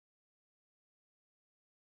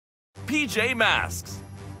PJ Masks.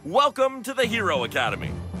 Welcome to the Hero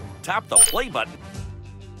Academy. Tap the play button.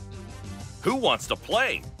 Who wants to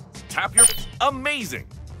play? Tap your... Amazing!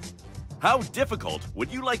 How difficult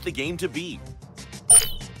would you like the game to be?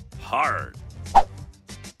 Hard.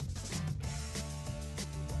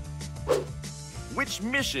 Which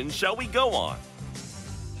mission shall we go on?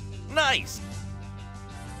 Nice!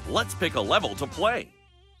 Let's pick a level to play.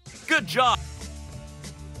 Good job!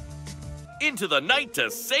 Into the night to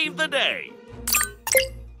save the day!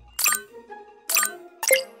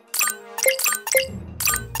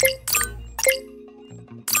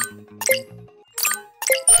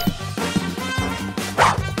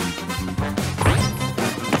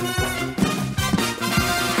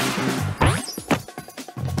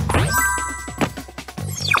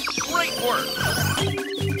 Great work!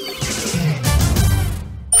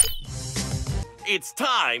 It's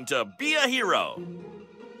time to be a hero!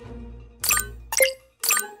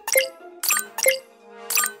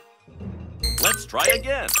 Let's try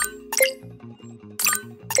again.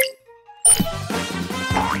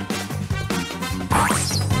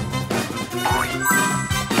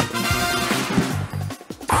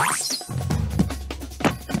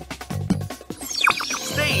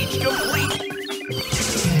 Stage complete.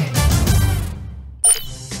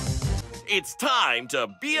 It's time to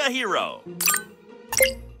be a hero.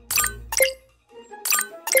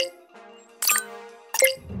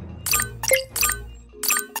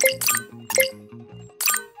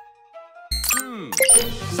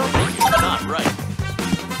 Something's not right.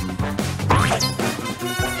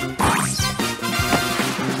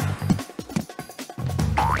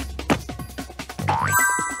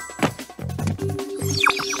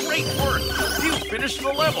 Great work! You finished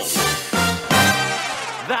the level!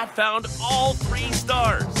 That found all 3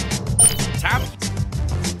 stars. Tap.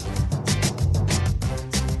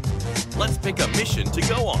 Let's pick a mission to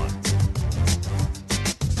go on.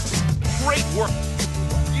 Great work!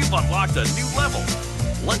 You've unlocked a new level.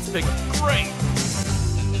 Let's pick great.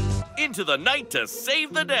 Into the night to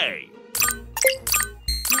save the day.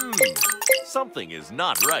 Something is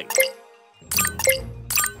not right.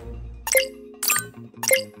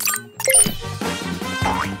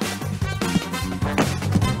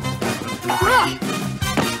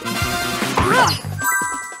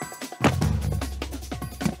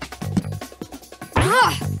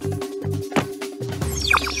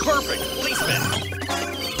 Perfect placement.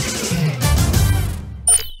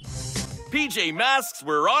 PJ Masks,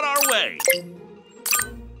 we're on our way.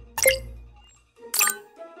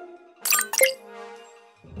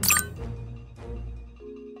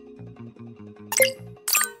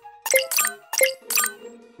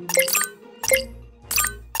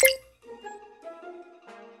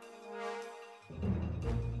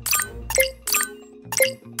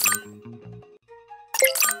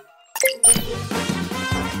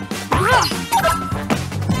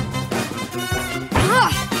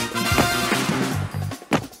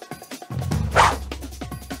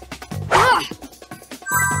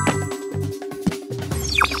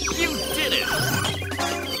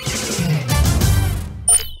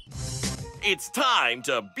 It's time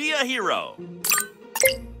to be a hero.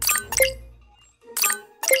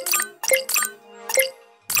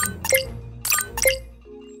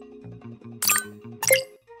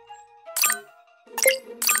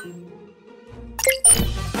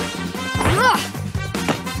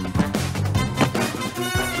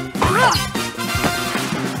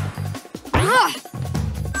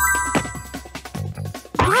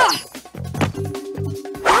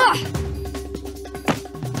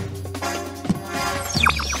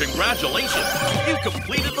 Congratulations! You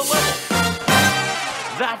completed the level!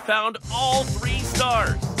 That found all 3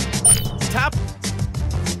 stars. Tap.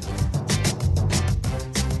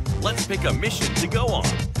 Let's pick a mission to go on.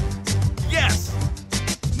 Yes!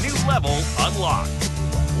 New level unlocked.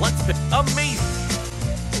 Let's pick... Amazing!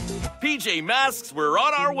 PJ Masks, we're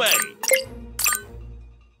on our way.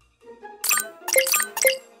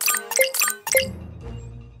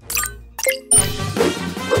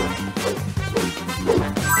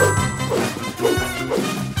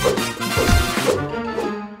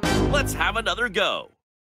 Let's have another go.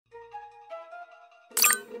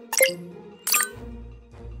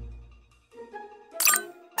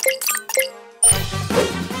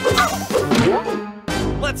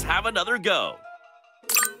 Let's have another go.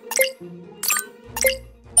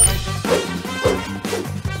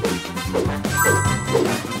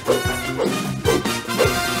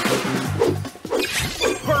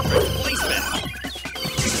 Perfect placement.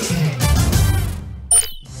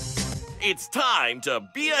 It's time to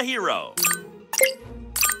be a hero.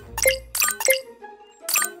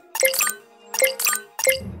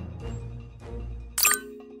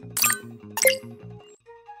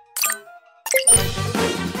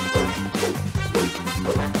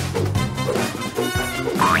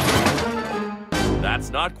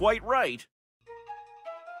 not quite right.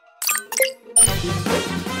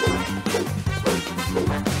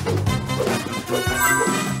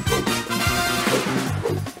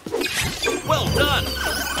 Well done!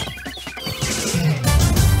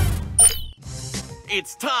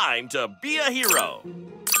 It's time to be a hero!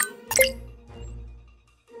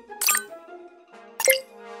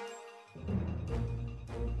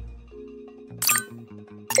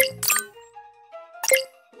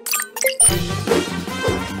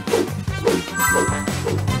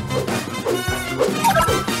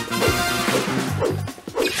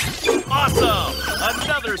 Awesome!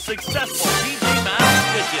 Another successful PJ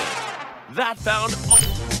Masks mission! That found...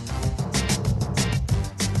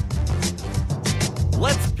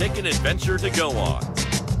 Let's pick an adventure to go on.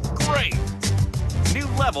 Great! New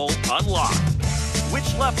level unlocked.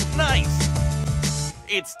 Which level? Nice!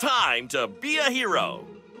 It's time to be a hero!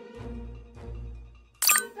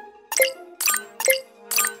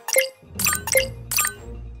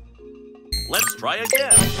 Let's try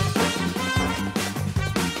again.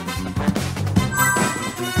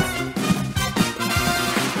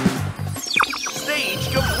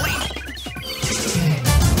 Stage complete!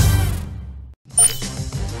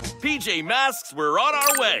 PJ Masks, we're on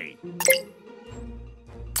our way!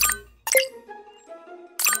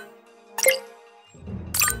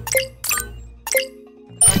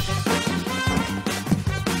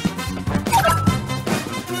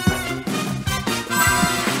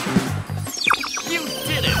 You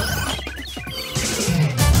did it!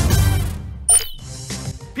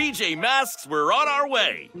 PJ Masks, we're on our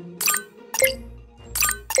way!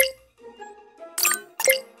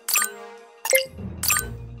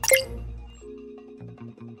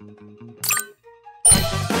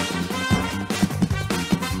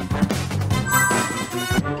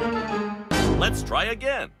 Let's try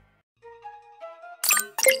again.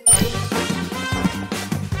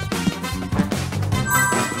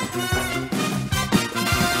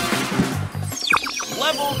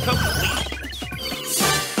 Level complete.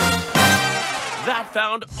 That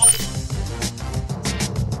found...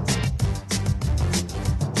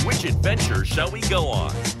 Which adventure shall we go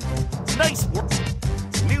on? Nice work.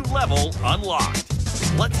 New level unlocked.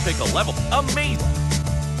 Let's pick a level. Amazing.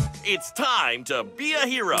 It's time to be a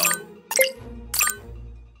hero.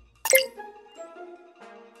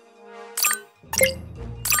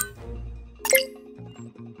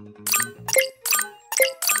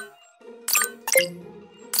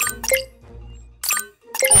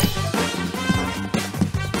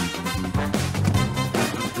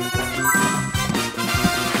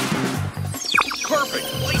 Perfect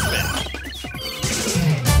placement.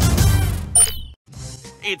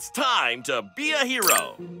 It's time to be a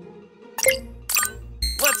hero.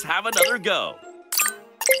 Let's have another go.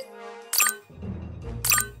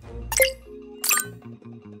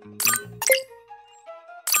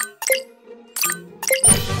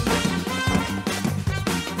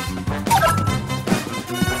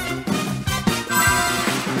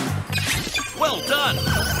 Well done!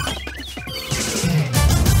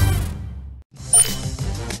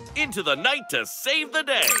 Into the night to save the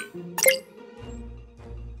day!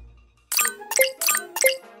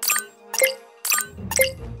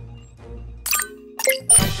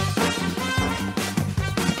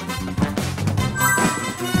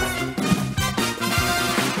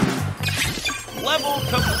 Level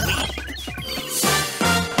complete!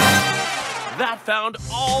 That found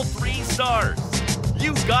all 3 stars!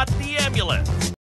 You got the amulet!